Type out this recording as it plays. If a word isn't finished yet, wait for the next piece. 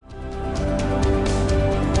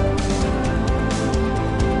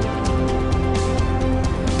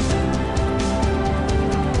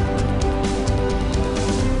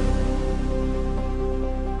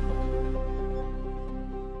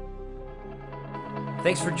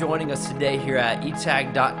Thanks for joining us today here at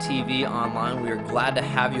etag.tv online. We are glad to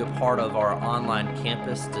have you a part of our online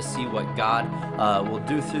campus to see what God will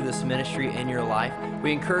do through this ministry in your life.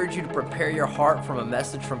 We encourage you to prepare your heart from a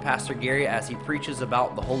message from Pastor Gary as he preaches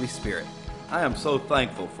about the Holy Spirit. I am so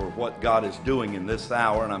thankful for what God is doing in this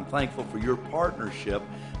hour, and I'm thankful for your partnership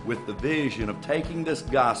with the vision of taking this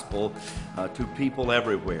gospel to people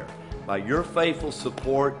everywhere. By your faithful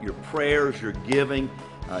support, your prayers, your giving,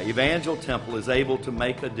 Evangel Temple is able to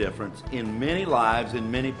make a difference in many lives in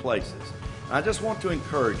many places. And I just want to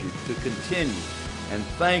encourage you to continue and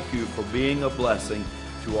thank you for being a blessing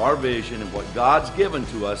to our vision and what God's given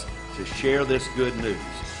to us to share this good news.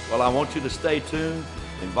 Well, I want you to stay tuned,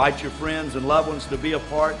 invite your friends and loved ones to be a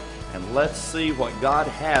part, and let's see what God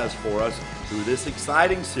has for us through this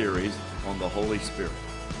exciting series on the Holy Spirit.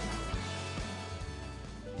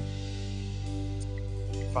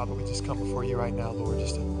 Father, we just come before you right now, Lord,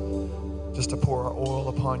 just to pour our oil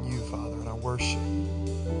upon you, Father, and our worship.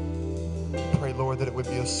 We pray, Lord, that it would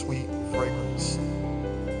be a sweet fragrance.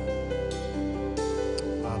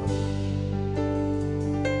 Hallelujah.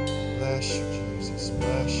 Bless you, Jesus.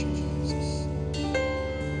 Bless you, Jesus.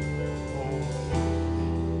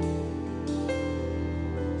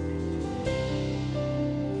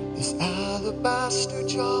 This alabaster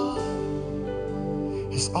jar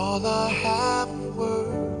is all I have of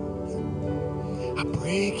worth. I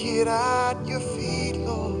break it at your feet,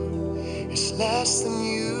 Lord. It's less than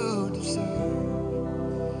you deserve.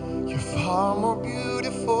 You're far more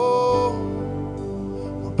beautiful,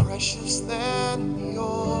 more precious than the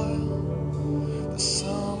oil, the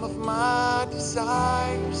sum of my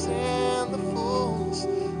desires and the fullness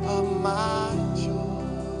of my joy.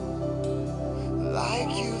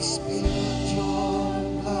 Like you spilled your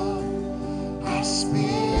blood, I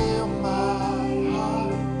spill my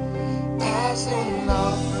heart as an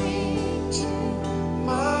offering to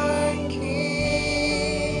my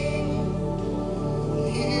King.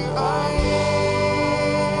 Here I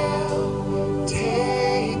am,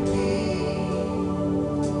 take me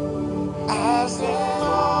as an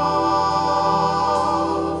offering.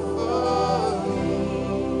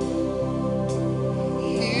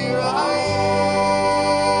 Here I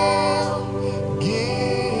am,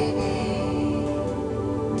 giving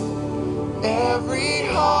every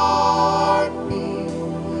heartbeat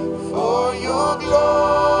for your glory.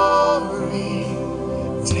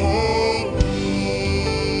 Take me,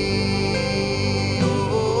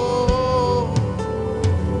 oh,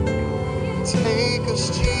 take us,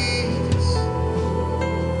 Jesus.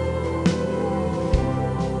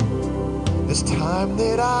 This time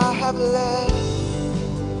that I have left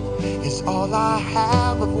is all I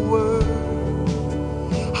have of worth.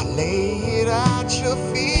 I lay it at your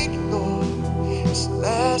feet, Lord. It's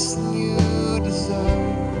less than you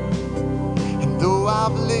deserve. And though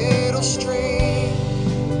I've little strength,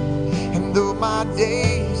 and though my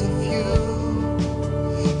days are few,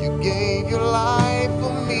 you gave your life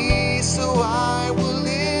for me, so I will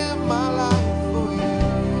live my life for you.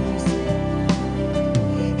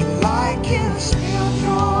 And like you spilled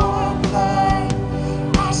your blood,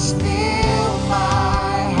 I spill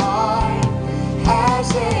my heart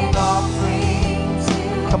as an offering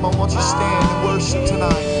to. Come on, won't you stand and worship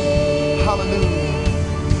tonight? Hallelujah.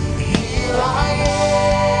 Here I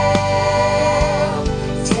am,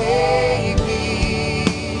 take me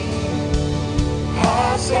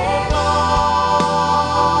as an offering.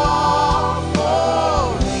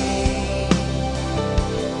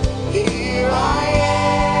 Here I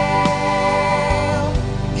am,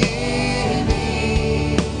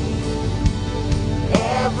 giving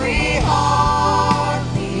every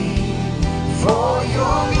heartbeat for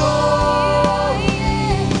your glory.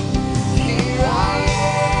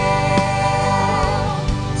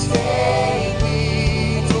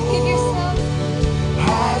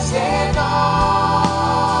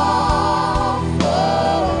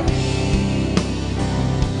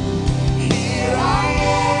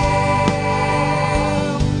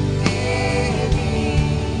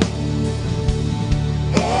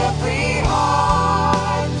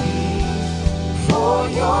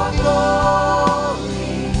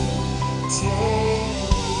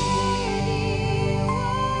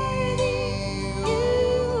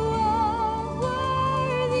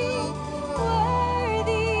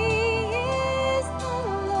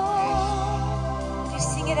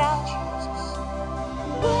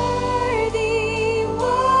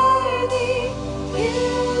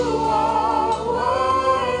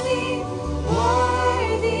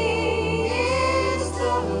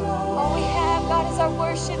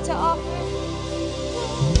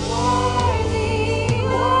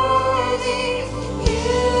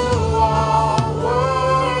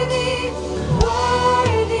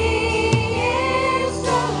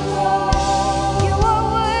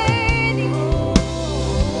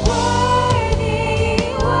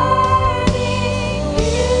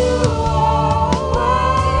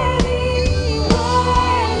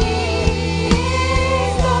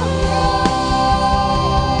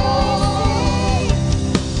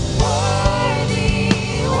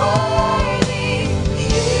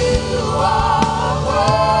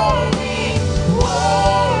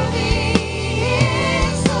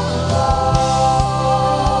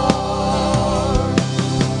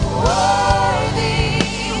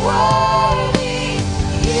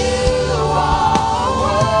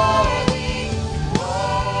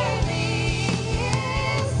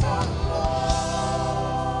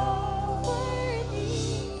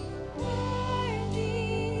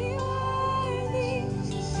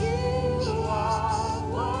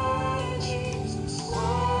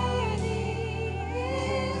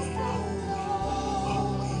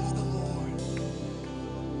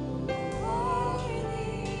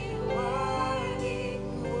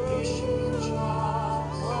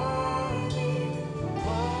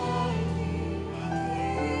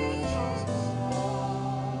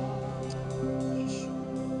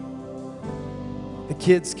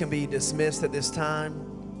 Kids can be dismissed at this time.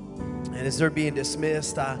 And as they're being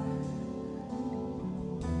dismissed,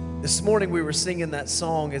 this morning we were singing that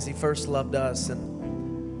song, As He First Loved Us,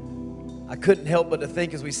 and I couldn't help but to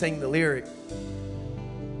think as we sang the lyric,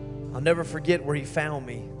 I'll never forget where He found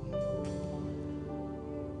me.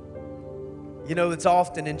 You know, it's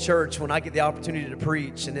often in church when I get the opportunity to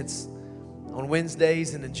preach, and it's on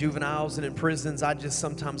Wednesdays and in juveniles and in prisons, I just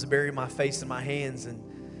sometimes bury my face in my hands and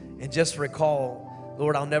just recall,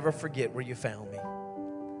 Lord, I'll never forget where You found me.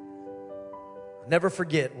 I'll never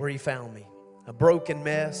forget where You found me. A broken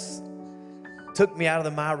mess, took me out of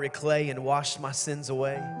the miry clay and washed my sins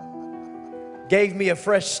away. Gave me a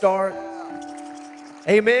fresh start.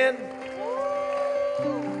 Amen.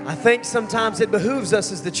 I think sometimes it behooves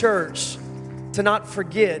us as the church to not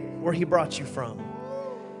forget where He brought you from.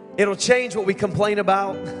 It'll change what we complain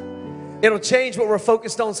about. It'll change what we're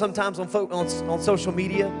focused on sometimes on social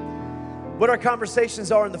media, what our conversations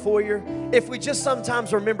are in the foyer, if we just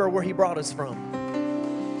sometimes remember where He brought us from.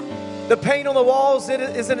 The paint on the walls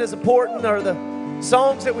isn't as important, or the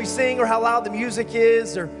songs that we sing, or how loud the music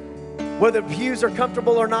is, or whether the pews are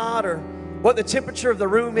comfortable or not, or what the temperature of the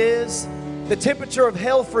room is. The temperature of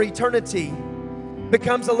hell for eternity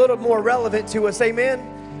becomes a little more relevant to us, amen?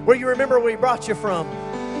 Where you remember where He brought you from.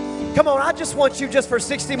 Come on, I just want you just for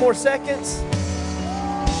 60 more seconds.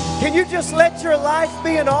 Can you just let your life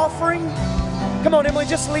be an offering? Come on, Emily,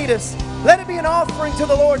 just lead us. Let it be an offering to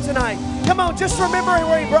the Lord tonight. Come on, just remember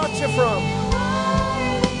where He brought you from.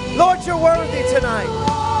 Lord, You're worthy tonight.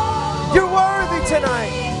 You're worthy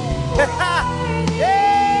tonight.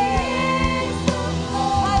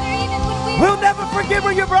 We'll never forget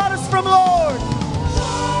where You brought us from, Lord.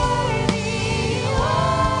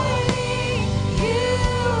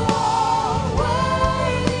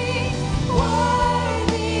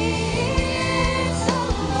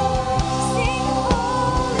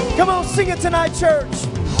 Come on, sing it tonight, church.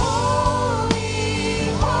 Holy,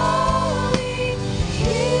 holy,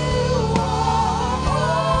 You are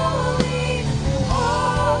holy,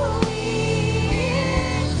 holy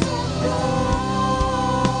is the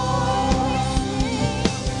Lord.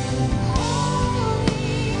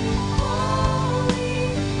 Holy, holy,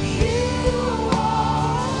 You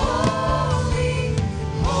are holy,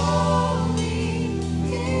 holy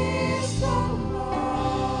is the Lord.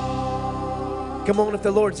 Come on, if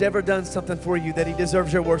the Lord's ever done something for you that He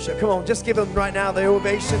deserves your worship, come on, just give Him right now the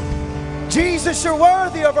ovation. Jesus, You're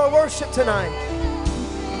worthy of our worship tonight.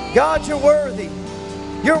 God, You're worthy.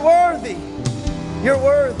 You're worthy. You're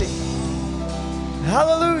worthy.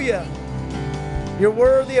 Hallelujah. You're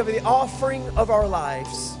worthy of the offering of our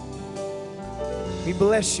lives. We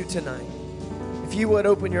bless You tonight. If you would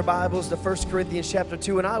open your Bibles to 1 Corinthians chapter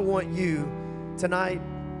 2, and I want you tonight,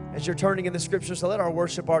 as you're turning in the scriptures, to let our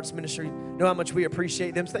worship arts ministry know how much we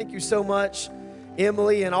appreciate them. Thank you so much,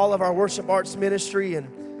 Emily, and all of our worship arts ministry,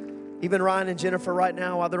 and even Ryan and Jennifer right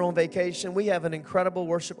now while they're on vacation. We have an incredible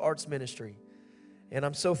worship arts ministry, and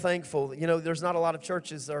I'm so thankful. You know, there's not a lot of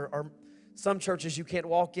churches, or some churches you can't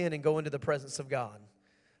walk in and go into the presence of God.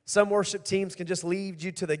 Some worship teams can just lead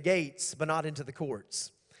you to the gates, but not into the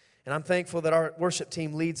courts. And I'm thankful that our worship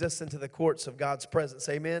team leads us into the courts of God's presence.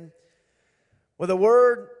 Amen. With a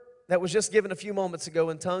word that was just given a few moments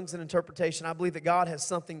ago in tongues and interpretation, I believe that God has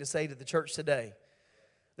something to say to the church today.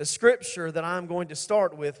 The scripture that I'm going to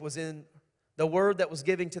start with was in the word that was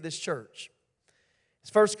given to this church.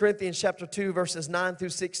 It's 1 Corinthians chapter 2, verses 9 through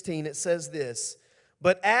 16. It says this,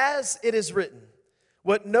 "But as it is written,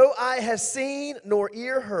 what no eye has seen, nor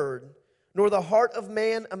ear heard, nor the heart of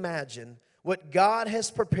man imagined, what God has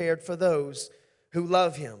prepared for those who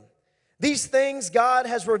love Him. These things God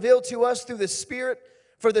has revealed to us through the Spirit,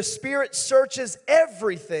 for the Spirit searches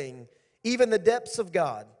everything, even the depths of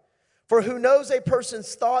God. For who knows a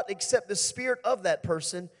person's thought except the spirit of that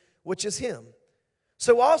person, which is him?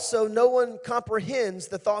 So also no one comprehends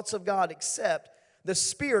the thoughts of God except the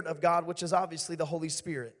Spirit of God, which is obviously the Holy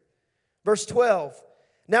Spirit." Verse 12,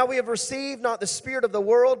 "Now we have received not the spirit of the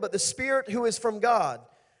world, but the Spirit who is from God,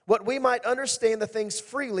 what we might understand the things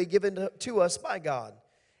freely given to us by God.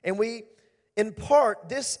 And we impart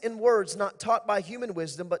this in words not taught by human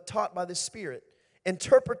wisdom, but taught by the Spirit,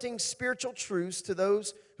 interpreting spiritual truths to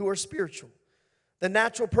those who are spiritual. The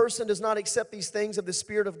natural person does not accept these things of the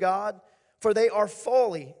Spirit of God, for they are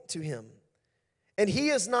folly to him. And he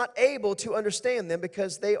is not able to understand them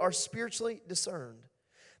because they are spiritually discerned.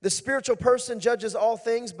 The spiritual person judges all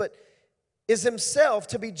things, but is himself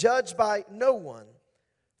to be judged by no one.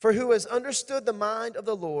 For who has understood the mind of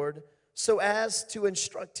the Lord so as to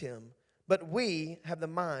instruct him? But we have the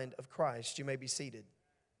mind of Christ." You may be seated.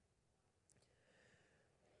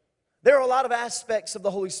 There are a lot of aspects of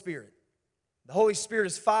the Holy Spirit. The Holy Spirit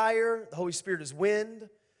is fire. The Holy Spirit is wind.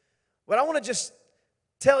 But I want to just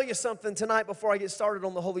tell you something tonight before I get started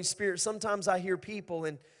on the Holy Spirit. Sometimes I hear people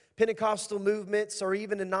in Pentecostal movements or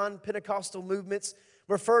even in non-Pentecostal movements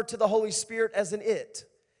refer to the Holy Spirit as an it.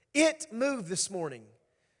 It moved this morning.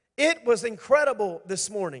 It was incredible this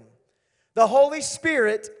morning. The Holy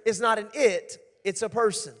Spirit is not an it, it's a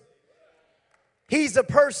person. He's a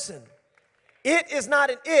person. It is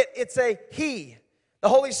not an it, it's a he. The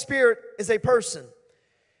Holy Spirit is a person.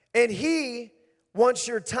 And he wants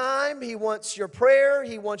your time, he wants your prayer,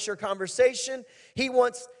 he wants your conversation. He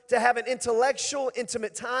wants to have an intellectual,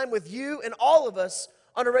 intimate time with you and all of us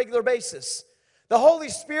on a regular basis. The Holy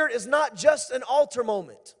Spirit is not just an altar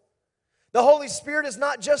moment. The Holy Spirit is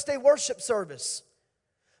not just a worship service.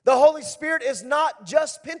 The Holy Spirit is not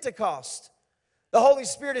just Pentecost. The Holy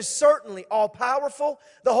Spirit is certainly all-powerful.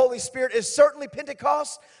 The Holy Spirit is certainly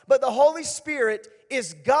Pentecost. But the Holy Spirit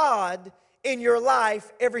is God in your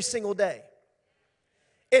life every single day.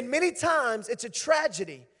 And many times it's a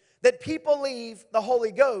tragedy that people leave the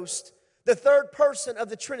Holy Ghost, the third person of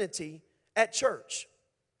the Trinity, at church.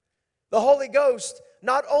 The Holy Ghost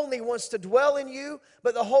not only wants to dwell in you,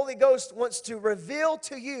 but the Holy Ghost wants to reveal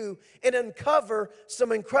to you and uncover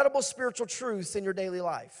some incredible spiritual truths in your daily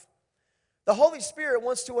life. The Holy Spirit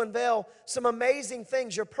wants to unveil some amazing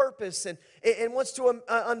things, your purpose, and wants to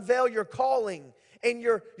unveil your calling and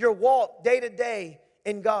your walk day to day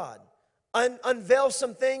in God. Unveil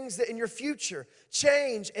some things that in your future,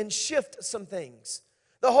 change and shift some things.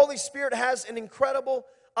 The Holy Spirit has an incredible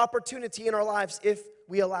opportunity in our lives if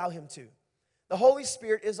we allow Him to. The Holy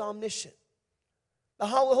Spirit is omniscient. The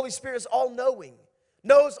Holy Spirit is all-knowing,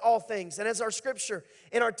 knows all things. And as our scripture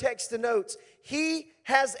in our text denotes, He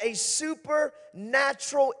has a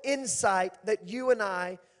supernatural insight that you and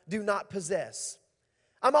I do not possess.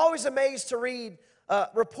 I'm always amazed to read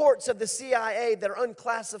reports of the CIA that are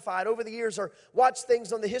unclassified over the years, or watch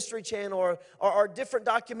things on the History Channel or different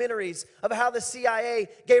documentaries of how the CIA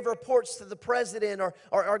gave reports to the president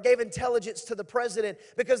or gave intelligence to the president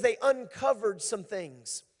because they uncovered some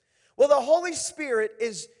things. Well, the Holy Spirit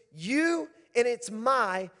is you and it's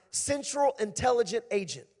my central intelligent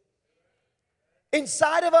agent.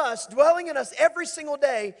 Inside of us, dwelling in us every single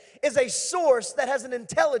day, is a source that has an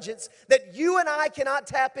intelligence that you and I cannot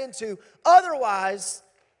tap into otherwise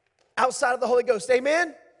outside of the Holy Ghost.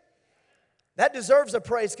 Amen? That deserves a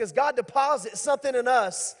praise because God deposits something in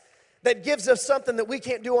us that gives us something that we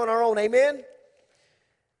can't do on our own. Amen?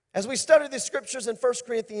 As we study the scriptures in 1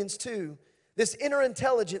 Corinthians 2, this inner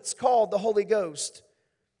intelligence called the Holy Ghost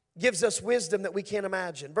gives us wisdom that we can't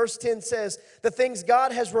imagine. Verse 10 says, the things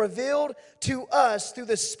God has revealed to us through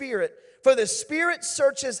the Spirit. For the Spirit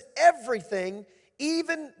searches everything,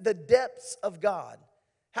 even the depths of God.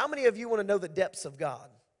 How many of you want to know the depths of God?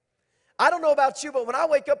 I don't know about you, but when I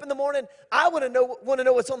wake up in the morning, I want to know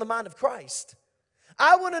what's on the mind of Christ.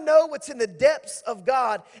 I want to know what's in the depths of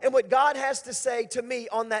God and what God has to say to me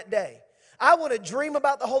on that day. I want to dream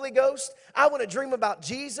about the Holy Ghost. I want to dream about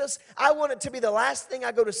Jesus. I want it to be the last thing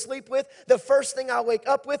I go to sleep with, the first thing I wake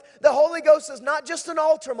up with. The Holy Ghost is not just an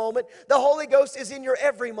altar moment. The Holy Ghost is in your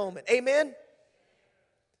every moment. Amen?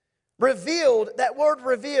 Revealed, that word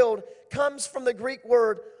revealed comes from the Greek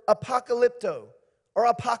word apocalypto or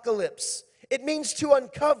apocalypse. It means to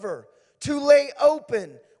uncover, to lay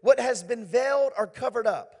open what has been veiled or covered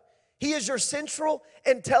up. He is your central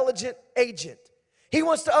intelligent agent. He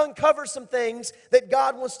wants to uncover some things that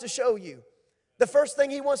God wants to show you. The first thing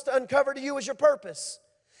He wants to uncover to you is your purpose.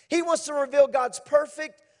 He wants to reveal God's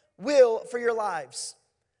perfect will for your lives.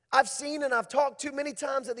 I've seen and I've talked to many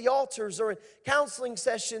times at the altars or in counseling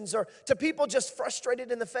sessions or to people just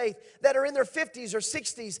frustrated in the faith that are in their 50s or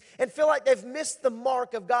 60s and feel like they've missed the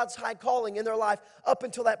mark of God's high calling in their life up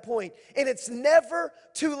until that point. And it's never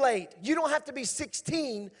too late. You don't have to be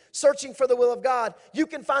 16 searching for the will of God. You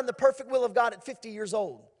can find the perfect will of God at 50 years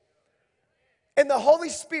old. And the Holy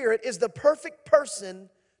Spirit is the perfect person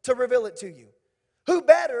to reveal it to you. Who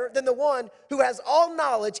better than the one who has all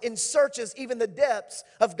knowledge and searches even the depths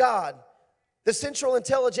of God? The central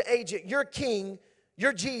intelligent agent, your King,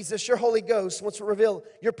 your Jesus, your Holy Ghost wants to reveal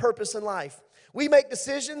your purpose in life. We make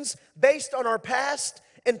decisions based on our past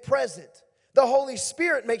and present. The Holy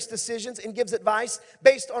Spirit makes decisions and gives advice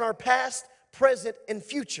based on our past, present, and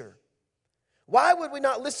future. Why would we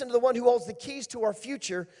not listen to the one who holds the keys to our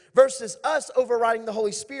future versus us overriding the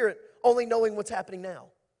Holy Spirit, only knowing what's happening now?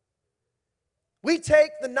 We take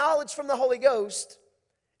the knowledge from the Holy Ghost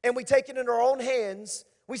and we take it into our own hands.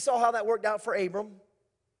 We saw how that worked out for Abram.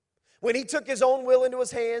 when he took his own will into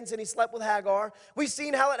his hands and he slept with Hagar. We've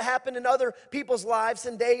seen how it happened in other people's lives,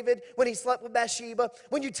 in David when he slept with Bathsheba.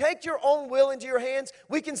 When you take your own will into your hands,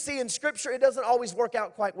 we can see in Scripture it doesn't always work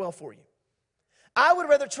out quite well for you. I would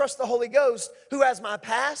rather trust the Holy Ghost, who has my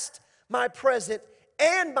past, my present,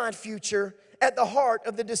 and my future at the heart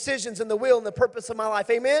of the decisions and the will and the purpose of my life.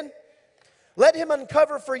 Amen? Let him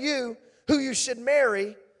uncover for you who you should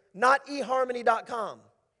marry, not eharmony.com.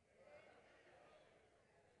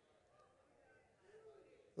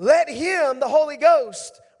 Let him, the Holy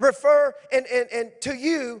Ghost, refer and to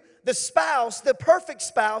you, the spouse, the perfect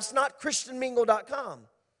spouse, not christianmingle.com.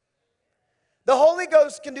 The Holy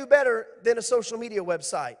Ghost can do better than a social media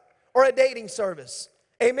website or a dating service.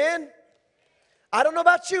 Amen? I don't know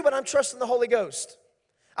about you, but I'm trusting the Holy Ghost.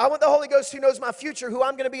 I want the Holy Ghost who knows my future, who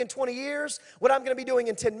I'm going to be in 20 years, what I'm going to be doing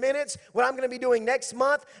in 10 minutes, what I'm going to be doing next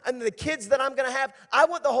month, and the kids that I'm going to have. I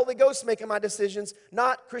want the Holy Ghost making my decisions,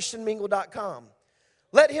 not christianmingle.com.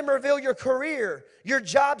 Let him reveal your career, your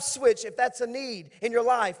job switch, if that's a need in your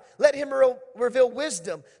life. Let him reveal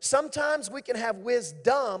wisdom. Sometimes we can have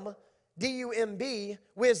wisdom, D-U-M-B,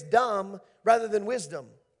 wisdom, rather than wisdom.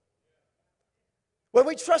 When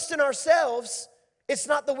we trust in ourselves, it's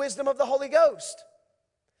not the wisdom of the Holy Ghost.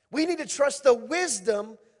 We need to trust the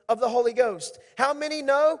wisdom of the Holy Ghost. How many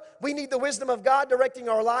know we need the wisdom of God directing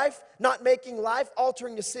our life, not making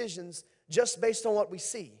life-altering decisions just based on what we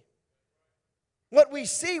see? What we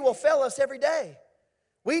see will fail us every day.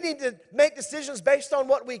 We need to make decisions based on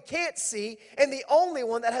what we can't see, and the only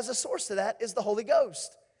one that has a source of that is the Holy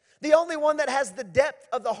Ghost. The only one that has the depth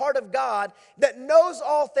of the heart of God, that knows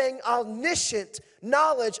all things, omniscient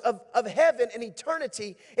knowledge of heaven and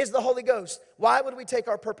eternity, is the Holy Ghost. Why would we take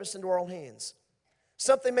our purpose into our own hands?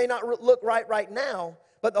 Something may not look right now,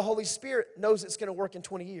 but the Holy Spirit knows it's going to work in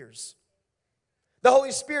 20 years. The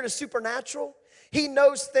Holy Spirit is supernatural. He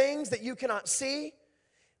knows things that you cannot see.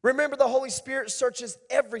 Remember, the Holy Spirit searches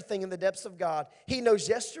everything in the depths of God. He knows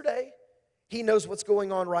yesterday, he knows what's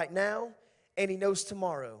going on right now, and he knows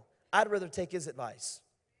tomorrow. I'd rather take his advice,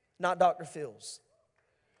 not Dr. Phil's.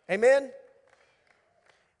 Amen?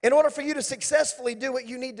 In order for you to successfully do what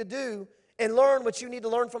you need to do and learn what you need to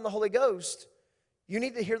learn from the Holy Ghost, you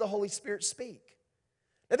need to hear the Holy Spirit speak.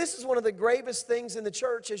 Now, this is one of the gravest things in the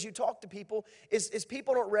church as you talk to people, is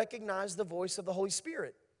people don't recognize the voice of the Holy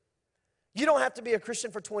Spirit. You don't have to be a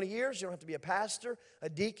Christian for 20 years. You don't have to be a pastor, a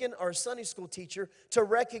deacon, or a Sunday school teacher to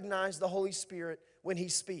recognize the Holy Spirit when he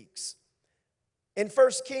speaks. In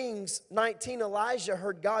 1 Kings 19, Elijah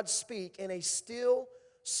heard God speak in a still,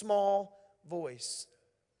 small voice.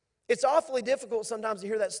 It's awfully difficult sometimes to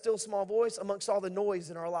hear that still, small voice amongst all the noise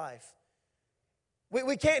in our life.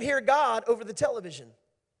 We can't hear God over the television.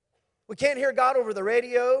 We can't hear God over the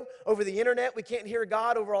radio, over the internet. We can't hear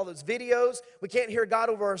God over all those videos. We can't hear God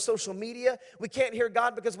over our social media. We can't hear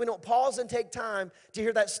God because we don't pause and take time to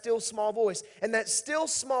hear that still small voice. And that still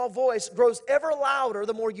small voice grows ever louder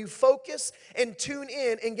the more you focus and tune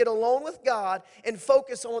in and get alone with God and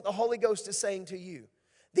focus on what the Holy Ghost is saying to you.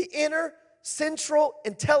 The inner, central,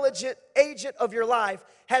 intelligent agent of your life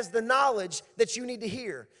has the knowledge that you need to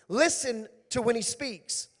hear. Listen to when he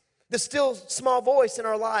speaks. The still small voice in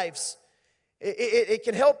our lives, it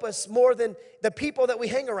can help us more than the people that we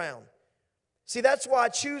hang around. See, that's why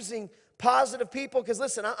choosing positive people, because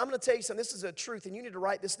listen, I'm going to tell you something. This is a truth, and you need to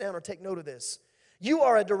write this down or take note of this. You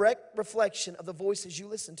are a direct reflection of the voices you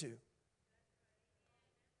listen to.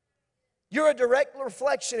 You're a direct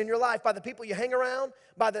reflection in your life by the people you hang around,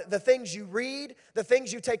 by the things you read, the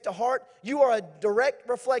things you take to heart. You are a direct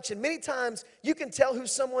reflection. Many times, you can tell who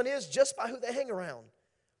someone is just by who they hang around.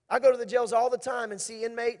 I go to the jails all the time and see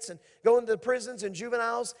inmates and go into the prisons and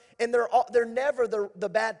juveniles, and they're never the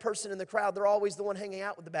bad person in the crowd. They're always the one hanging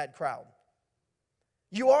out with the bad crowd.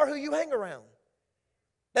 You are who you hang around.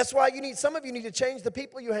 That's why some of you need to change the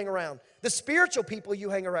people you hang around, the spiritual people you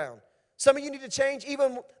hang around. Some of you need to change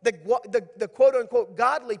even the quote-unquote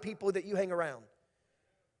godly people that you hang around.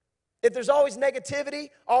 If there's always negativity,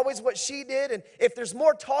 always what she did, and if there's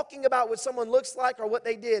more talking about what someone looks like or what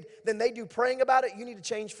they did than they do praying about it, you need to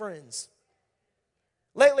change friends.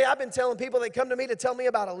 Lately, I've been telling people that come to me to tell me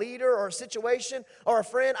about a leader or a situation or a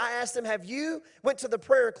friend, I ask them, have you went to the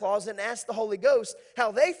prayer closet and asked the Holy Ghost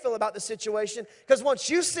how they feel about the situation? Because once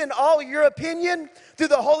you send all your opinion through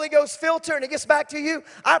the Holy Ghost filter and it gets back to you,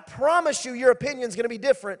 I promise you your opinion's going to be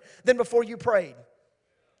different than before you prayed.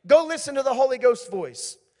 Go listen to the Holy Ghost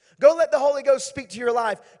voice. Go let the Holy Ghost speak to your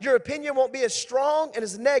life. Your opinion won't be as strong and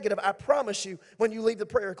as negative, I promise you, when you leave the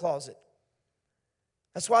prayer closet.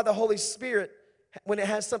 That's why the Holy Spirit, when it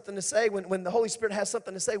has something to say, when the Holy Spirit has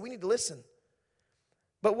something to say, we need to listen.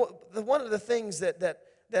 But one of the things that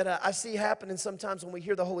that I see happening sometimes when we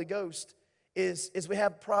hear the Holy Ghost is we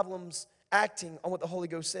have problems acting on what the Holy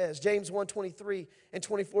Ghost says. James 1:23 and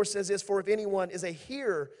 24 says this, "For if anyone is a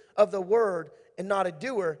hearer of the word and not a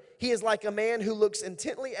doer, he is like a man who looks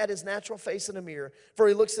intently at his natural face in a mirror. For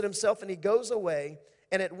he looks at himself and he goes away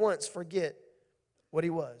and at once forget what he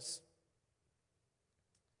was."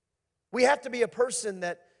 We have to be a person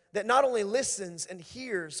that not only listens and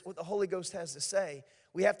hears what the Holy Ghost has to say,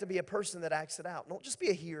 we have to be a person that acts it out. Don't just be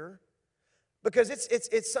a hearer. Because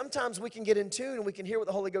it's sometimes we can get in tune and we can hear what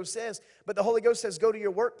the Holy Ghost says, but the Holy Ghost says go to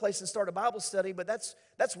your workplace and start a Bible study, but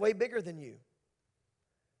that's way bigger than you.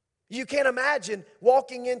 You can't imagine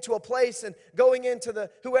walking into a place and going into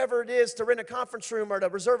whoever it is to rent a conference room or to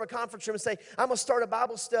reserve a conference room and say, I'm going to start a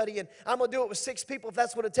Bible study and I'm going to do it with 6 people if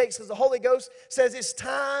that's what it takes, because the Holy Ghost says it's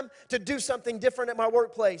time to do something different at my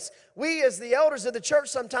workplace. We as the elders of the church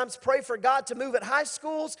sometimes pray for God to move at high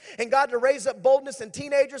schools and God to raise up boldness in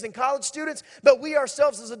teenagers and college students, but we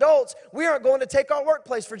ourselves as adults, we aren't going to take our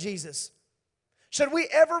workplace for Jesus. Should we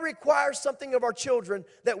ever require something of our children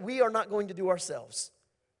that we are not going to do ourselves?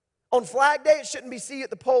 On Flag Day, it shouldn't be see you at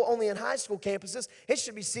the pole only in high school campuses. It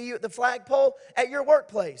should be see you at the flagpole at your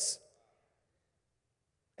workplace.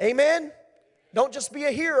 Amen? Don't just be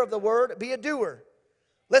a hearer of the word, be a doer.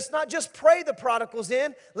 Let's not just pray the prodigals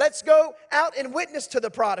in. Let's go out and witness to the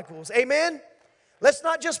prodigals. Amen? Let's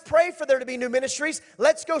not just pray for there to be new ministries.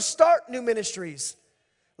 Let's go start new ministries.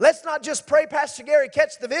 Let's not just pray, Pastor Gary,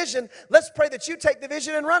 catch the vision. Let's pray that you take the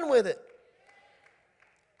vision and run with it.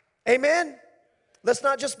 Amen? Let's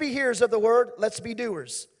not just be hearers of the word, let's be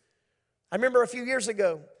doers. I remember a few years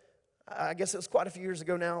ago, I guess it was quite a few years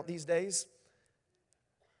ago now these days. It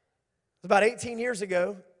was about 18 years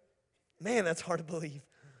ago. Man, that's hard to believe.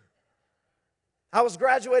 I was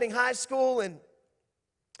graduating high school and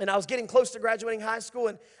I was getting close to graduating high school,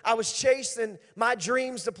 and I was chasing my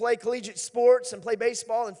dreams to play collegiate sports and play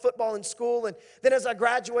baseball and football in school. And then as I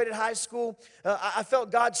graduated high school, I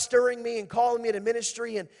felt God stirring me and calling me to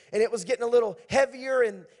ministry, and it was getting a little heavier,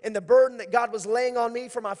 and the burden that God was laying on me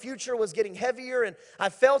for my future was getting heavier, and I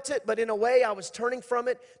felt it, but in a way I was turning from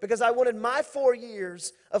it because I wanted my 4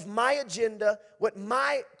 years of my agenda, what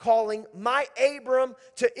my calling, my Abram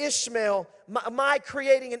to Ishmael, my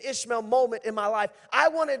creating an Ishmael moment in my life. I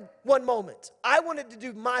wanted one moment. I wanted to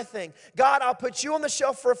do my thing. God, I'll put you on the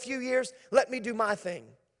shelf for a few years. Let me do my thing.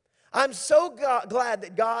 I'm so glad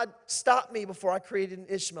that God stopped me before I created an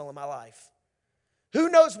Ishmael in my life. Who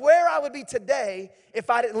knows where I would be today if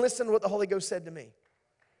I didn't listen to what the Holy Ghost said to me.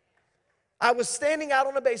 I was standing out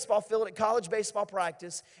on a baseball field at college baseball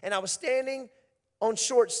practice, and I was standing on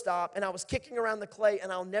shortstop, and I was kicking around the clay,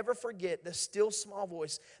 and I'll never forget the still small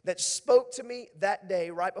voice that spoke to me that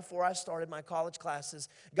day right before I started my college classes.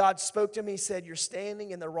 God spoke to me, said, "You're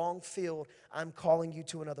standing in the wrong field. I'm calling you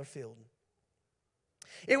to another field."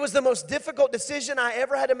 It was the most difficult decision I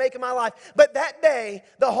ever had to make in my life. But that day,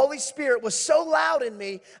 the Holy Spirit was so loud in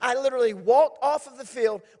me, I literally walked off of the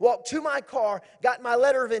field, walked to my car, got my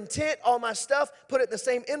letter of intent, all my stuff, put it in the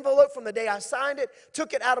same envelope from the day I signed it,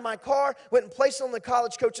 took it out of my car, went and placed it on the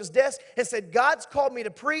college coach's desk, and said, "God's called me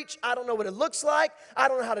to preach. I don't know what it looks like. I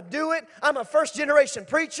don't know how to do it. I'm a first-generation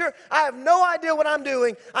preacher. I have no idea what I'm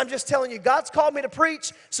doing. I'm just telling you, God's called me to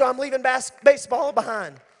preach, so I'm leaving baseball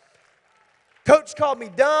behind." Coach called me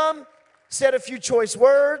dumb, said a few choice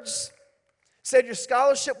words, said your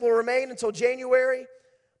scholarship will remain until January,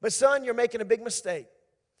 but son, you're making a big mistake.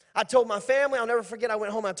 I told my family, I'll never forget, I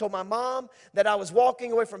went home and I told my mom that I was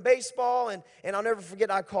walking away from baseball, and I'll never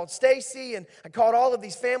forget, I called Stacy, and I called all of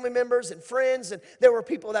these family members and friends, and there were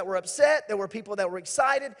people that were upset, there were people that were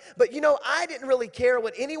excited, but you know, I didn't really care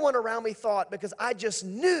what anyone around me thought because I just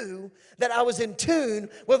knew that I was in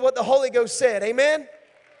tune with what the Holy Ghost said, amen?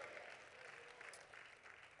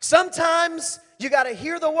 Sometimes you got to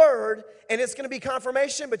hear the word and it's going to be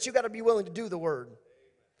confirmation, but you got to be willing to do the word.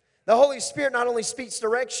 The Holy Spirit not only speaks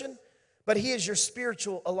direction, but He is your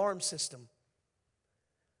spiritual alarm system.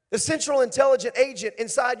 The central intelligent agent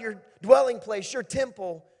inside your dwelling place, your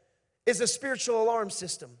temple, is a spiritual alarm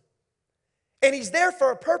system. And He's there for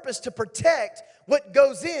a purpose to protect what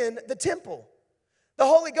goes in the temple. The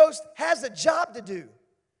Holy Ghost has a job to do,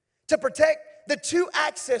 to protect the 2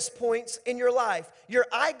 access points in your life, your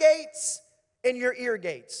eye gates and your ear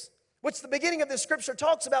gates, which the beginning of this scripture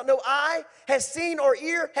talks about. No eye has seen or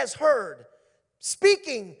ear has heard.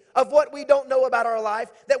 Speaking of what we don't know about our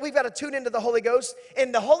life, that we've got to tune into the Holy Ghost,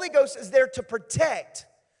 and the Holy Ghost is there to protect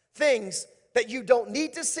things that you don't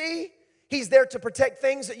need to see. He's there to protect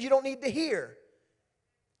things that you don't need to hear.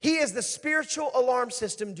 He is the spiritual alarm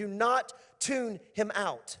system. Do not tune Him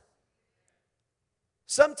out.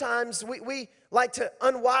 Sometimes we like to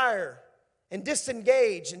unwire and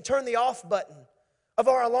disengage and turn the off button of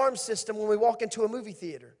our alarm system when we walk into a movie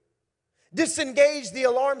theater. Disengage the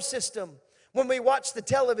alarm system when we watch the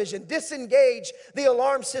television. Disengage the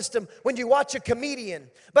alarm system when you watch a comedian.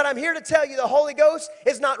 But I'm here to tell you the Holy Ghost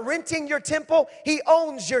is not renting your temple. He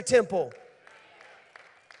owns your temple.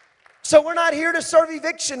 So we're not here to serve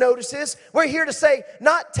eviction notices. We're here to say,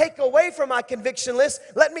 not take away from my conviction list.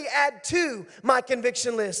 Let me add to my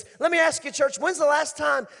conviction list. Let me ask you, church, when's the last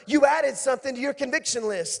time you added something to your conviction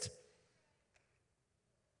list?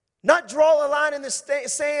 Not draw a line in the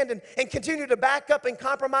sand and continue to back up and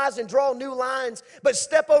compromise and draw new lines, but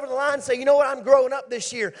step over the line and say, you know what, I'm growing up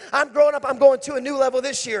this year. I'm growing up, I'm going to a new level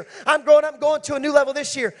this year. I'm growing up, I'm going to a new level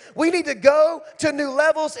this year. We need to go to new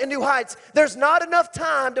levels and new heights. There's not enough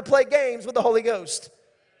time to play games with the Holy Ghost.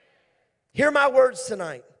 Hear my words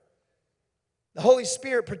tonight. The Holy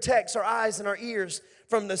Spirit protects our eyes and our ears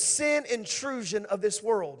from the sin intrusion of this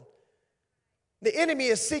world. The enemy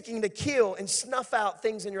is seeking to kill and snuff out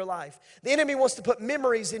things in your life. The enemy wants to put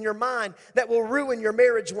memories in your mind that will ruin your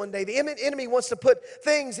marriage one day. The enemy wants to put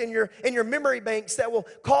things in your memory banks that will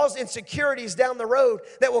cause insecurities down the road,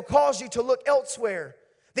 that will cause you to look elsewhere.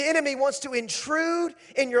 The enemy wants to intrude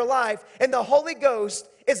in your life, and the Holy Ghost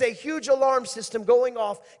is a huge alarm system going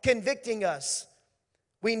off, convicting us.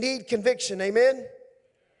 We need conviction, amen?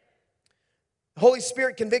 The Holy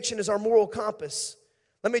Spirit conviction is our moral compass.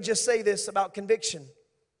 Let me just say this about conviction.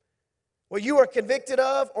 What you are convicted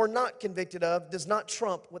of or not convicted of does not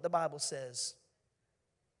trump what the Bible says.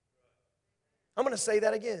 I'm going to say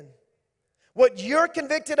that again. What you're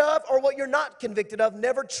convicted of or what you're not convicted of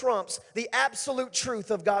never trumps the absolute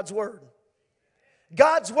truth of God's Word.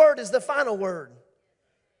 God's Word is the final word.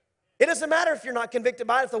 It doesn't matter if you're not convicted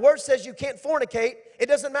by it. If the Word says you can't fornicate, it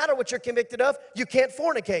doesn't matter what you're convicted of, you can't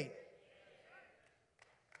fornicate.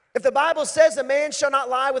 If the Bible says a man shall not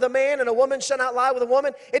lie with a man and a woman shall not lie with a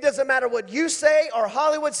woman, it doesn't matter what you say or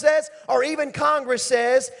Hollywood says or even Congress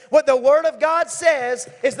says. What the Word of God says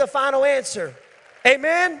is the final answer.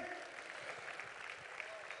 Amen?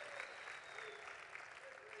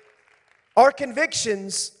 Our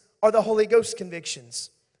convictions are the Holy Ghost convictions.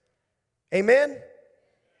 Amen?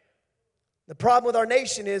 The problem with our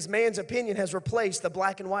nation is man's opinion has replaced the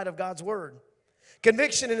black and white of God's Word.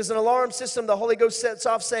 Conviction is an alarm system the Holy Ghost sets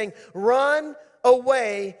off saying, run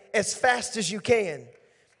away as fast as you can.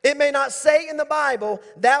 It may not say in the Bible,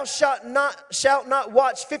 thou shalt not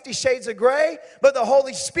watch 50 Shades of Grey, but the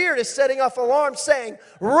Holy Spirit is setting off alarms saying,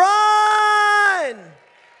 run!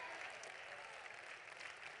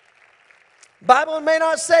 Bible may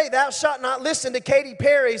not say, thou shalt not listen to Katy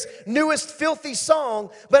Perry's newest filthy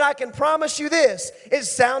song, but I can promise you this,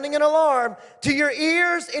 it's sounding an alarm to your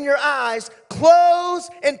ears and your eyes. Close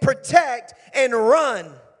and protect and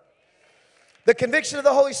run. The conviction of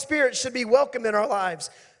the Holy Spirit should be welcome in our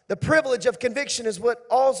lives. The privilege of conviction is what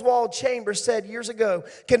Oswald Chambers said years ago.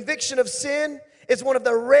 Conviction of sin is one of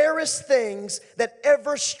the rarest things that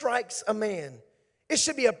ever strikes a man. It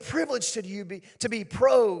should be a privilege to you to be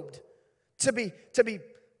probed, to be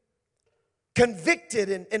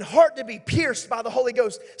convicted and heart to be pierced by the Holy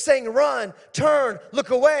Ghost, saying, run, turn, look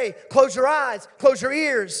away, close your eyes, close your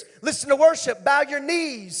ears, listen to worship, bow your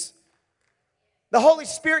knees. The Holy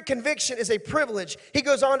Spirit conviction is a privilege. He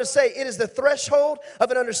goes on to say it is the threshold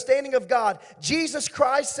of an understanding of God. Jesus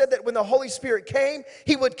Christ said that when the Holy Spirit came,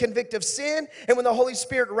 He would convict of sin. And when the Holy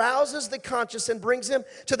Spirit rouses the conscious and brings him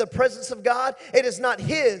to the presence of God, it is not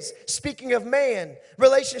his, speaking of man,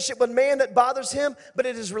 relationship with man that bothers him, but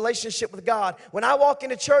it is relationship with God. When I walk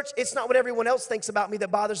into church, it's not what everyone else thinks about me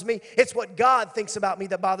that bothers me. It's what God thinks about me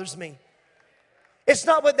that bothers me. It's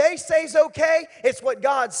not what they say is okay. It's what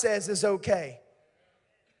God says is okay.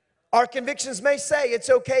 Our convictions may say it's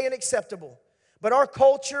okay and acceptable, but our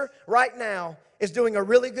culture right now is doing a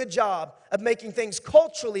really good job of making things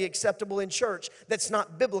culturally acceptable in church that's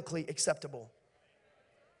not biblically acceptable.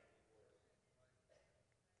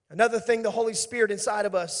 Another thing the Holy Spirit inside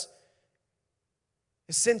of us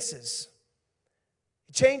is senses.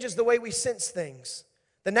 It changes the way we sense things.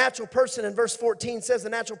 The natural person in verse 14 says the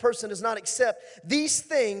natural person does not accept these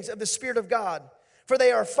things of the Spirit of God, for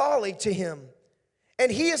they are folly to him.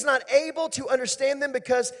 And he is not able to understand them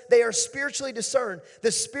because they are spiritually discerned.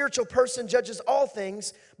 The spiritual person judges all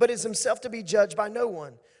things, but is himself to be judged by no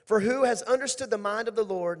one. For who has understood the mind of the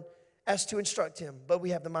Lord as to instruct him? But we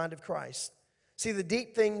have the mind of Christ. See, the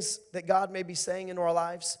deep things that God may be saying in our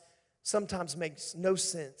lives sometimes makes no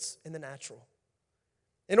sense in the natural.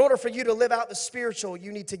 In order for you to live out the spiritual,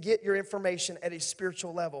 you need to get your information at a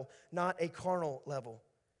spiritual level, not a carnal level.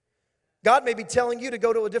 God may be telling you to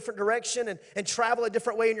go to a different direction and travel a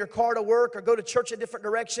different way in your car to work or go to church a different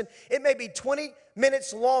direction. It may be 20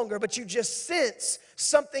 minutes longer, but you just sense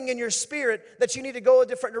something in your spirit that you need to go a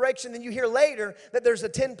different direction. Then you hear later that there's a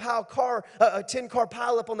 10-car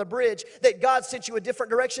pileup on the bridge, that God sent you a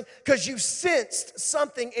different direction because you sensed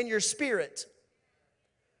something in your spirit.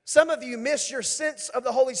 Some of you miss your sense of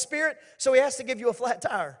the Holy Spirit, so He has to give you a flat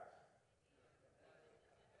tire.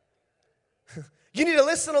 You need to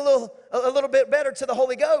listen a little bit better to the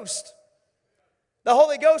Holy Ghost. The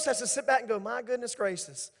Holy Ghost has to sit back and go, my goodness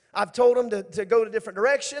gracious. I've told him to go to a different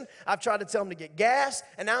direction. I've tried to tell him to get gas,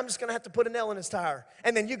 and now I'm just going to have to put a nail in his tire.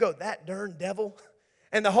 And then you go, that darn devil.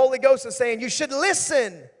 And the Holy Ghost is saying, you should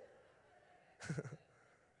listen.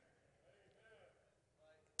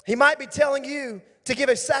 He might be telling you to give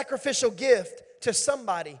a sacrificial gift to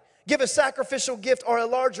somebody. Give a sacrificial gift or a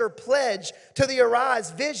larger pledge to the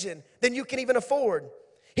Arise vision than you can even afford.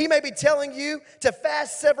 He may be telling you to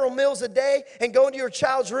fast several meals a day and go into your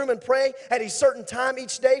child's room and pray at a certain time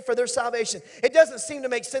each day for their salvation. It doesn't seem to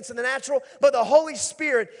make sense in the natural, but the Holy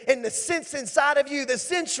Spirit, in the sense inside of you, the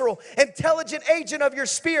central, intelligent agent of your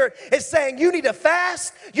spirit, is saying you need to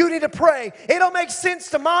fast, you need to pray. It don't make sense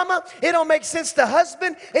to mama, it don't make sense to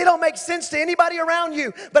husband, it don't make sense to anybody around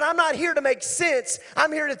you, but I'm not here to make sense.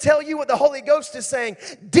 I'm here to tell you what the Holy Ghost is saying.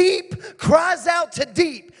 Deep cries out to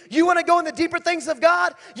deep. You want to go in the deeper things of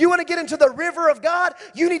God? You want to get into the river of God?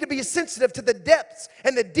 You need to be sensitive to the depths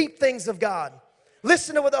and the deep things of God.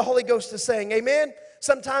 Listen to what the Holy Ghost is saying, amen?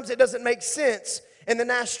 Sometimes it doesn't make sense in the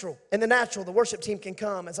natural. The worship team can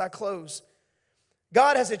come as I close.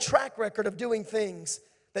 God has a track record of doing things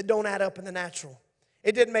that don't add up in the natural.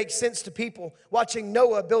 It didn't make sense to people watching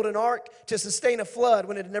Noah build an ark to sustain a flood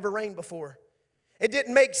when it had never rained before. It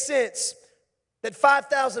didn't make sense that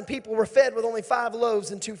 5,000 people were fed with only 5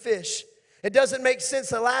 loaves and 2 fish. It doesn't make sense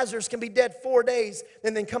that Lazarus can be dead 4 days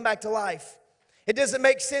and then come back to life. It doesn't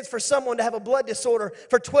make sense for someone to have a blood disorder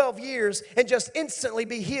for 12 years and just instantly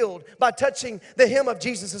be healed by touching the hem of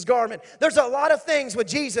Jesus' garment. There's a lot of things with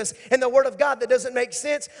Jesus and the Word of God that doesn't make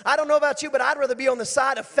sense. I don't know about you, but I'd rather be on the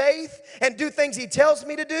side of faith and do things He tells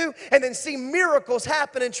me to do and then see miracles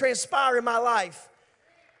happen and transpire in my life.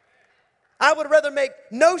 I would rather make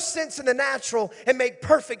no sense in the natural and make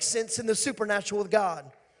perfect sense in the supernatural with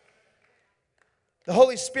God. The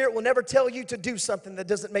Holy Spirit will never tell you to do something that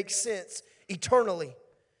doesn't make sense eternally.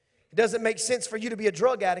 It doesn't make sense for you to be a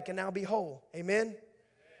drug addict and now be whole. Amen?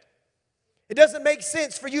 It doesn't make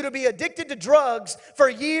sense for you to be addicted to drugs for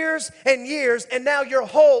years and years and now you're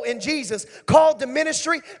whole in Jesus, called to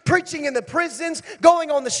ministry, preaching in the prisons, going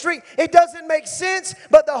on the street. It doesn't make sense,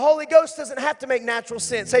 but the Holy Ghost doesn't have to make natural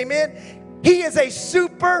sense. Amen? He is a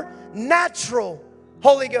supernatural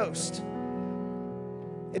Holy Ghost.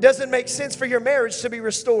 It doesn't make sense for your marriage to be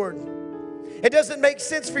restored. It doesn't make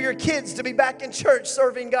sense for your kids to be back in church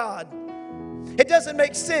serving God. It doesn't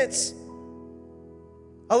make sense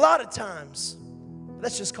a lot of times.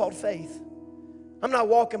 That's just called faith. I'm not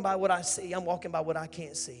walking by what I see. I'm walking by what I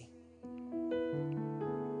can't see.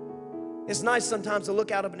 It's nice sometimes to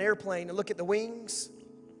look out of an airplane and look at the wings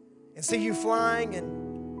and see you flying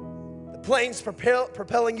and planes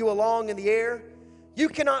propelling you along in the air. You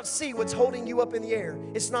cannot see what's holding you up in the air.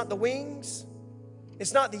 It's not the wings.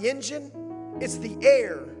 It's not the engine. It's the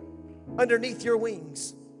air underneath your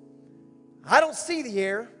wings. I don't see the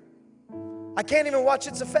air. I can't even watch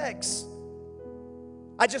its effects.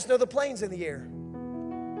 I just know the plane's in the air.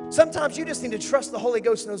 Sometimes you just need to trust the Holy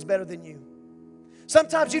Ghost knows better than you.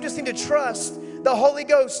 Sometimes you just need to trust the Holy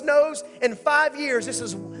Ghost knows in 5 years this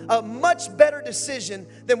is a much better decision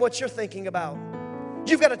than what you're thinking about.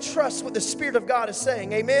 You've got to trust what the Spirit of God is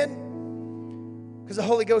saying. Amen? Because the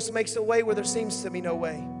Holy Ghost makes a way where there seems to be no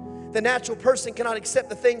way. The natural person cannot accept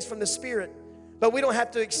the things from the Spirit. But we don't have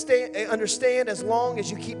to understand as long as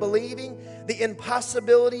you keep believing the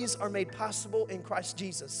impossibilities are made possible in Christ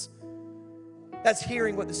Jesus. That's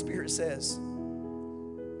hearing what the Spirit says.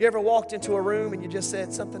 You ever walked into a room and you just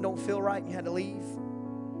said something don't feel right and you had to leave?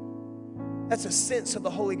 That's a sense of the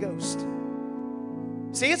Holy Ghost.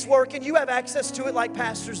 See, it's working. You have access to it like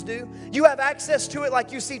pastors do. You have access to it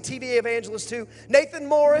like you see TV evangelists do. Nathan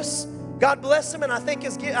Morris, God bless him, and I thank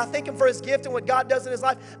him for his gift and what God does in his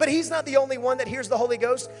life. But he's not the only one that hears the Holy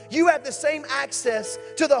Ghost. You have the same access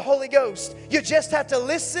to the Holy Ghost. You just have to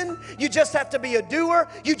listen. You just have to be a doer.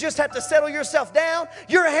 You just have to settle yourself down.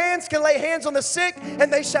 Your hands can lay hands on the sick,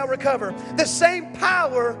 and they shall recover. The same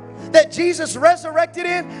power that Jesus resurrected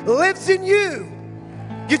in lives in you.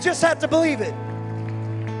 You just have to believe it.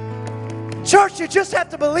 Church, you just have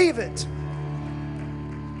to believe it.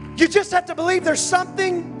 You just have to believe there's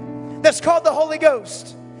something that's called the Holy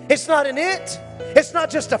Ghost. It's not an it. It's not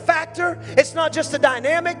just a factor. It's not just a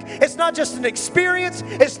dynamic. It's not just an experience.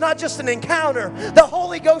 It's not just an encounter. The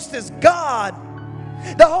Holy Ghost is God.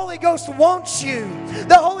 The Holy Ghost wants you.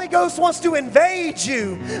 The Holy Ghost wants to invade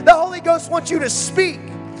you. The Holy Ghost wants you to speak.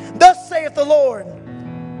 Thus saith the Lord.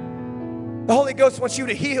 The Holy Ghost wants you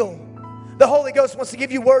to heal. The Holy Ghost wants to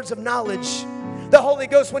give you words of knowledge. The Holy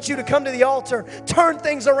Ghost wants you to come to the altar, turn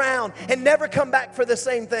things around, and never come back for the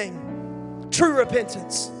same thing. True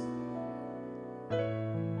repentance.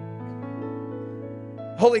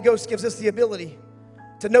 Holy Ghost gives us the ability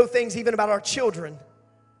to know things even about our children.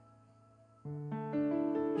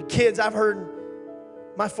 You kids, I've heard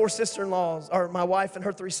my 4 sister-in-laws, or my wife and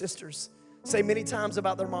her 3 sisters, say many times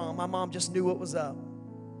about their mom. My mom just knew what was up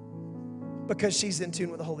because she's in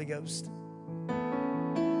tune with the Holy Ghost.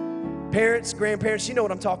 Parents, grandparents, you know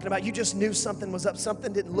what I'm talking about. You just knew something was up.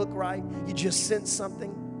 Something didn't look right. You just sensed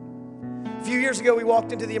something. A few years ago, we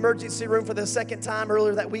walked into the emergency room for the second time.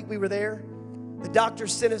 Earlier that week, we were there. The doctor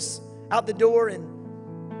sent us out the door, and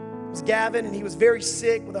it was Gavin, and he was very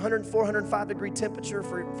sick with 104, 105 degree temperature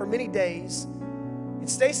for many days. And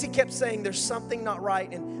Stacy kept saying there's something not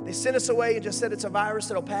right, and they sent us away and just said it's a virus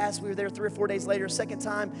that'll pass. We were there 3 or 4 days later. Second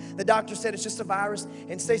time, the doctor said it's just a virus,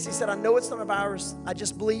 and Stacy said, I know it's not a virus. I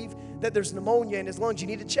just believe that there's pneumonia in his lungs. You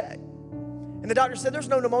need to check. And the doctor said there's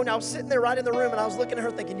no pneumonia. I was sitting there right in the room, and I was looking at her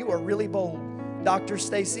thinking, you are really bold, Dr.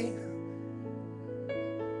 Stacy.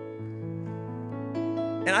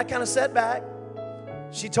 And I kind of sat back.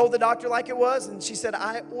 She told the doctor like it was, and she said,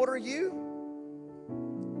 I order you.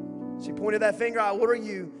 She pointed that finger, I order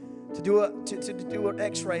you to do an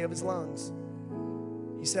x-ray of his lungs.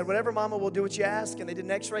 He said, whatever, Mama, we'll do what you ask. And they did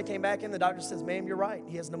an x-ray, came back in. The doctor says, ma'am, you're right.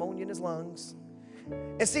 He has pneumonia in his lungs.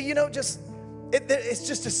 And see, you know, it's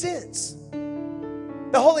just a sense.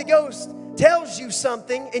 The Holy Ghost tells you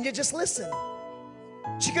something, and you just listen.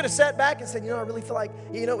 She could have sat back and said, you know, I really feel like,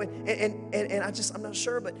 you know, and I'm not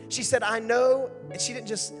sure. But she said, I know. And she didn't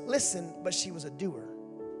just listen, but she was a doer.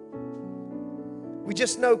 We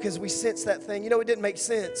just know because we sense that thing. You know, it didn't make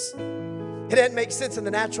sense. It didn't make sense in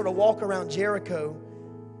the natural to walk around Jericho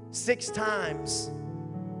 6 times.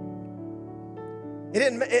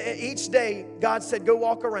 Each day, God said, go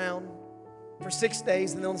walk around for 6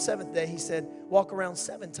 days. And then on the 7th day, he said, walk around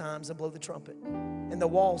 7 times and blow the trumpet. And the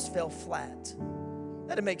walls fell flat.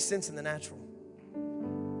 That didn't make sense in the natural.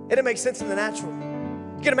 It didn't make sense in the natural.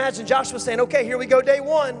 You can imagine Joshua saying, okay, here we go day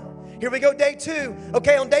 1. Here we go day 2.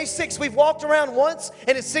 Okay, on day 6, we've walked around once,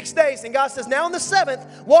 and it's 6 days. And God says, now on the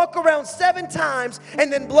 7th, walk around 7 times,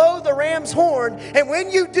 and then blow the ram's horn. And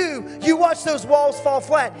when you do, you watch those walls fall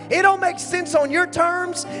flat. It don't make sense on your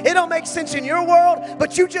terms. It don't make sense in your world.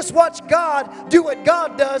 But you just watch God do what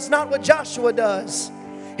God does, not what Joshua does.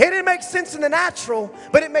 It didn't make sense in the natural,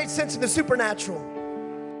 but it made sense in the supernatural.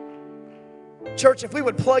 Church, if we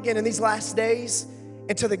would plug in these last days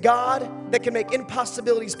into the God that can make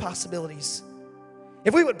impossibilities possibilities,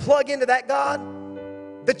 if we would plug into that God,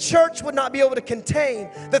 the church would not be able to contain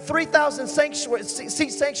the 3,000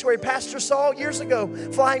 seat sanctuary Pastor saw years ago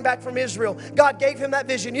flying back from Israel. God gave him that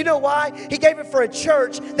vision. You know why? He gave it for a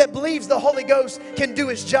church that believes the Holy Ghost can do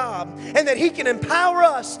his job and that he can empower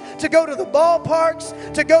us to go to the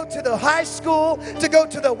ballparks, to go to the high school, to go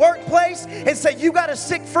to the workplace and say, you got a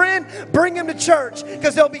sick friend? Bring him to church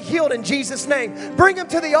because they'll be healed in Jesus' name. Bring him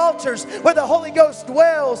to the altars where the Holy Ghost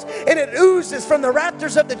dwells and it oozes from the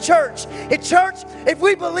rafters of the church. In church, if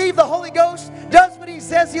we believe the Holy Ghost does what he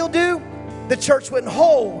says he'll do, the church wouldn't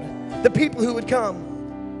hold the people who would come.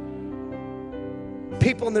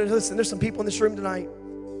 Listen, there's some people in this room tonight.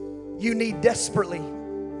 You need desperately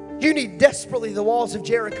the walls of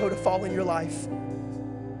Jericho to fall in your life.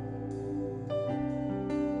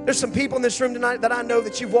 There's some people in this room tonight that I know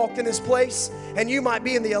that you've walked in this place and you might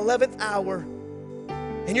be in the 11th hour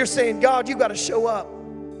and you're saying, God, you got to show up.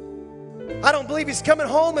 I don't believe he's coming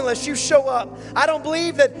home unless you show up. I don't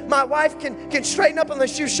believe that my wife can straighten up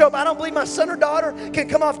unless you show up. I don't believe my son or daughter can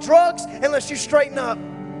come off drugs unless you straighten up.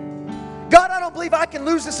 God, I don't believe I can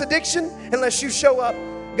lose this addiction unless you show up.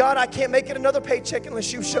 God, I can't make it another paycheck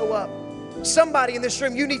unless you show up. Somebody in this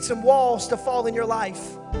room, you need some walls to fall in your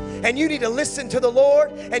life. And you need to listen to the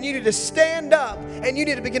Lord, and you need to stand up, and you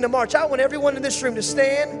need to begin to march. I want everyone in this room to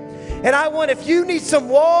stand. And I want, if you need some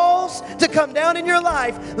walls to come down in your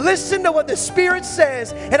life, listen to what the Spirit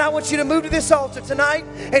says. And I want you to move to this altar tonight,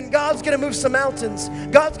 and God's going to move some mountains.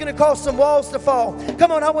 God's going to cause some walls to fall.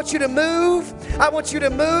 Come on, I want you to move. I want you to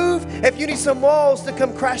move if you need some walls to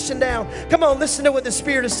come crashing down. Come on, listen to what the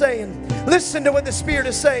Spirit is saying. Listen to what the Spirit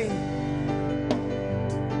is saying.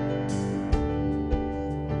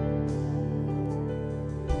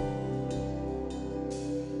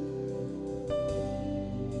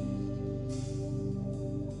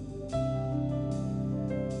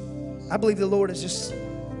 believe the Lord has just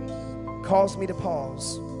caused me to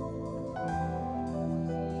pause.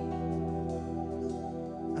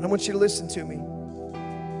 And I want you to listen to me.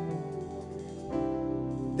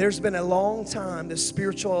 There's been a long time the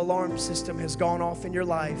spiritual alarm system has gone off in your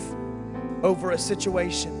life over a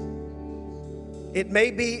situation. It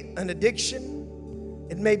may be an addiction.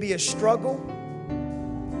 It may be a struggle.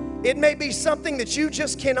 It may be something that you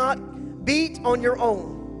just cannot beat on your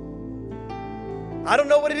own. I don't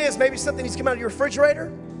know what it is. Maybe something needs to come out of your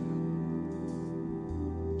refrigerator.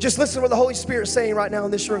 Just listen to what the Holy Spirit is saying right now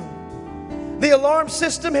in this room. The alarm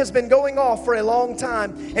system has been going off for a long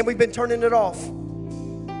time, and we've been turning it off.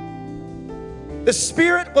 The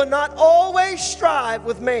Spirit will not always strive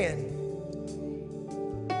with man.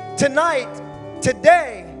 Today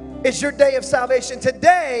is your day of salvation.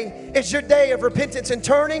 Today is your day of repentance and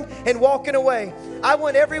turning and walking away. I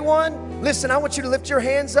want everyone, listen, I want you to lift your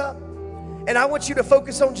hands up, and I want you to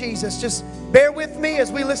focus on Jesus. Just bear with me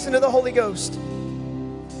as we listen to the Holy Ghost.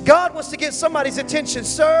 God wants to get somebody's attention.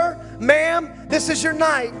 Sir, ma'am, this is your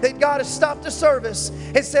night that God has stopped the service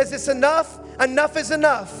and says it's enough. Enough is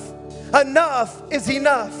enough. Enough is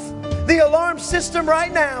enough. The alarm system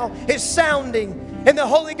right now is sounding, and the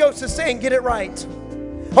Holy Ghost is saying, get it right.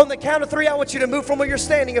 On the count of 3, I want you to move from where you're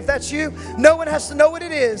standing. If that's you, no one has to know what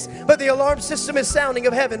it is, but the alarm system is sounding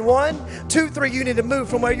of heaven. 1, 2, 3, you need to move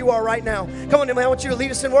from where you are right now. Come on, I want you to lead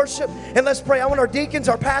us in worship, and let's pray. I want our deacons,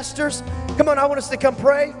 our pastors, come on, I want us to come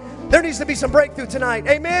pray. There needs to be some breakthrough tonight.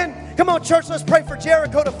 Amen. Come on, church, let's pray for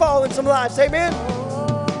Jericho to fall in some lives. Amen.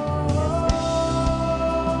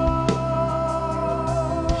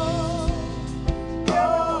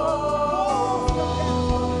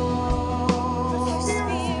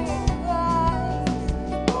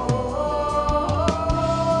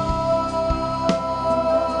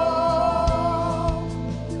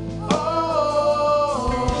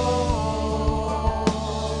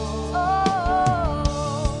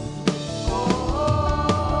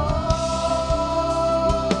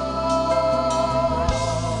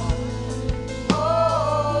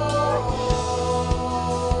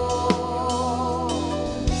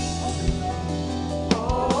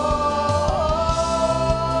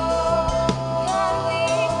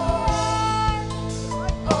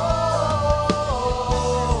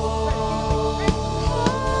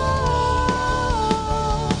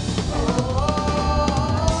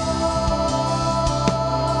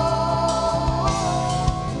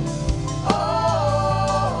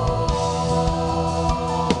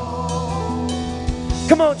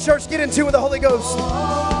 Come on, church, get into it with the Holy Ghost.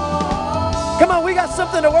 Come on, we got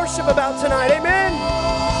something to worship about tonight. Amen.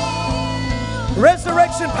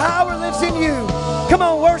 Resurrection power lives in you. Come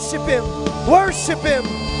on, worship Him. Worship Him.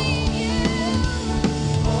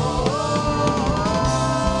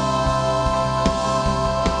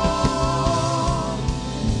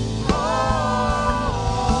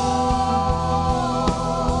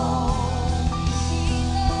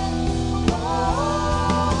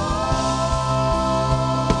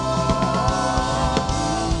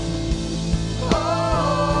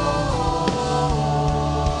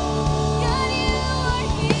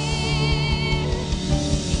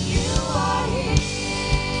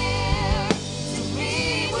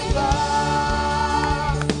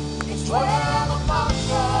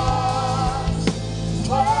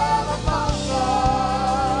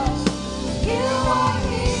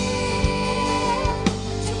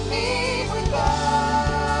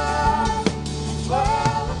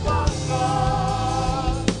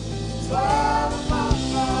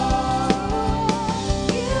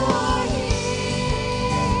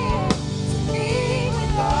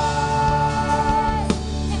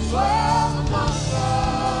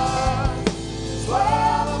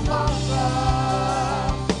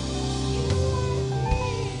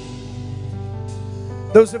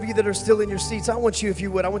 Those of you that are still in your seats, I want you, if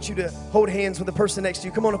you would, I want you to hold hands with the person next to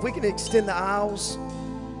you. Come on, if we can extend the aisles.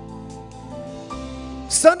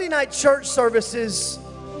 Sunday night church services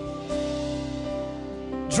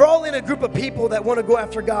draw in a group of people that want to go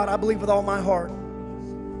after God, I believe with all my heart.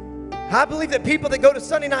 I believe that people that go to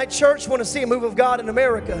Sunday night church want to see a move of God in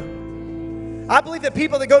America. I believe that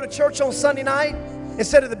people that go to church on Sunday night,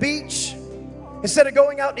 instead of the beach, instead of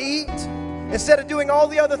going out to eat, instead of doing all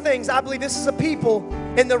the other things, I believe this is a people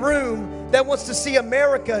in the room that wants to see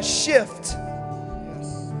America shift.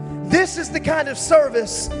 This is the kind of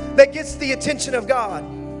service that gets the attention of God.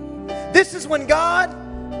 This is when God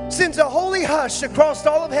sends a holy hush across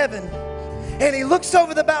all of heaven, and He looks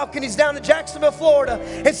over the balconies down in Jacksonville, Florida,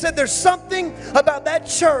 and said, there's something about that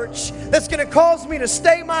church that's going to cause me to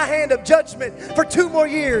stay my hand of judgment for 2 more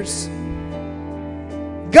years.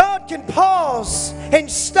 God can pause and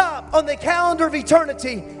stop on the calendar of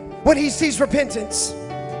eternity when He sees repentance.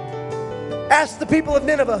 Ask the people of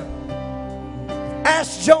Nineveh.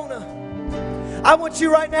 Ask Jonah. I want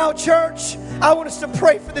you right now, church, I want us to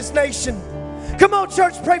pray for this nation. Come on,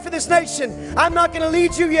 church, pray for this nation. I'm not going to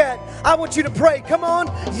lead you yet. I want you to pray. Come on,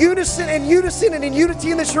 unison and in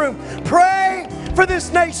unity in this room. Pray for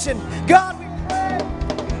this nation. God, we pray.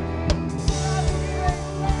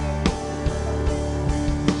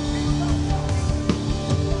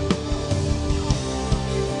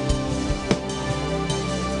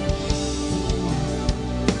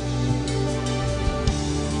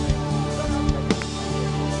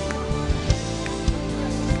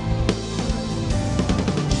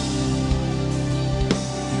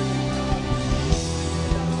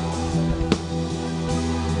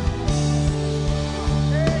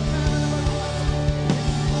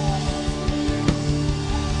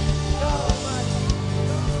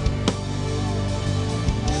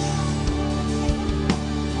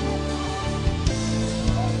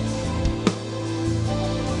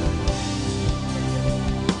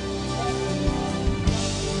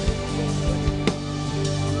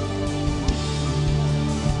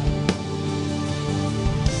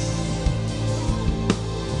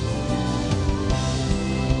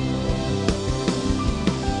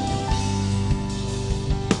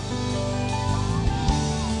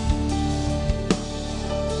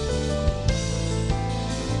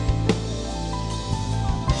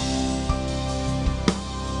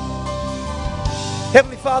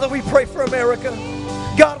 Heavenly Father, we pray for America.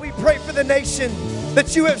 God, we pray for the nation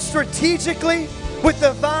that you have strategically, with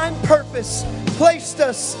divine purpose, placed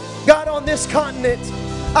us, God, on this continent.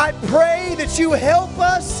 I pray that you help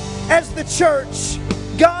us as the church,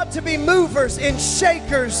 God, to be movers and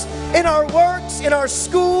shakers in our works, in our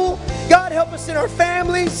school. God, help us in our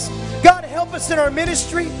families. God, help us in our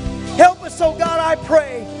ministry. Help us, oh God, I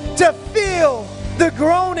pray, to feel the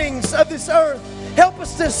groanings of this earth. Help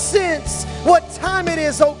us to sense what time it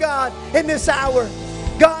is, oh God, in this hour.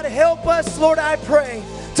 God, help us, Lord, I pray,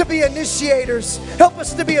 to be initiators. Help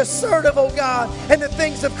us to be assertive, oh God, in the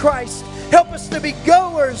things of Christ. Help us to be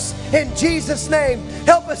goers in Jesus' name.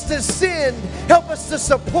 Help us to send. Help us to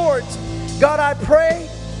support. God, I pray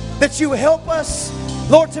that you help us,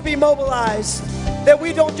 Lord, to be mobilized. That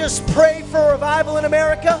we don't just pray for revival in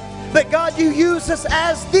America, but God, you use us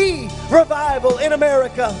as the revival in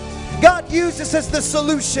America. God, use us as the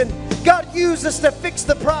solution. God, use us to fix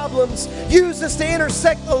the problems. Use us to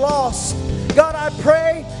intersect the lost. God, I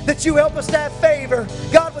pray that you help us to have favor.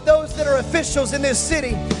 God, with those that are officials in this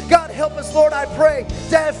city. God, help us, Lord, I pray,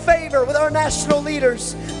 to have favor with our national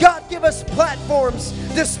leaders. God, give us platforms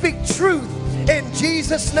to speak truth in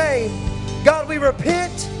Jesus' name. God, we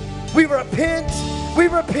repent. We repent. We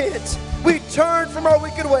repent. We turn from our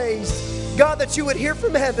wicked ways. God, that you would hear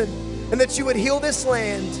from heaven and that you would heal this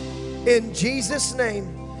land. In Jesus' name.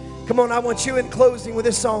 Come on, I want you in closing with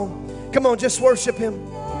this song. Come on, just worship Him.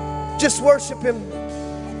 Just worship Him.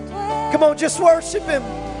 Come on, just worship Him.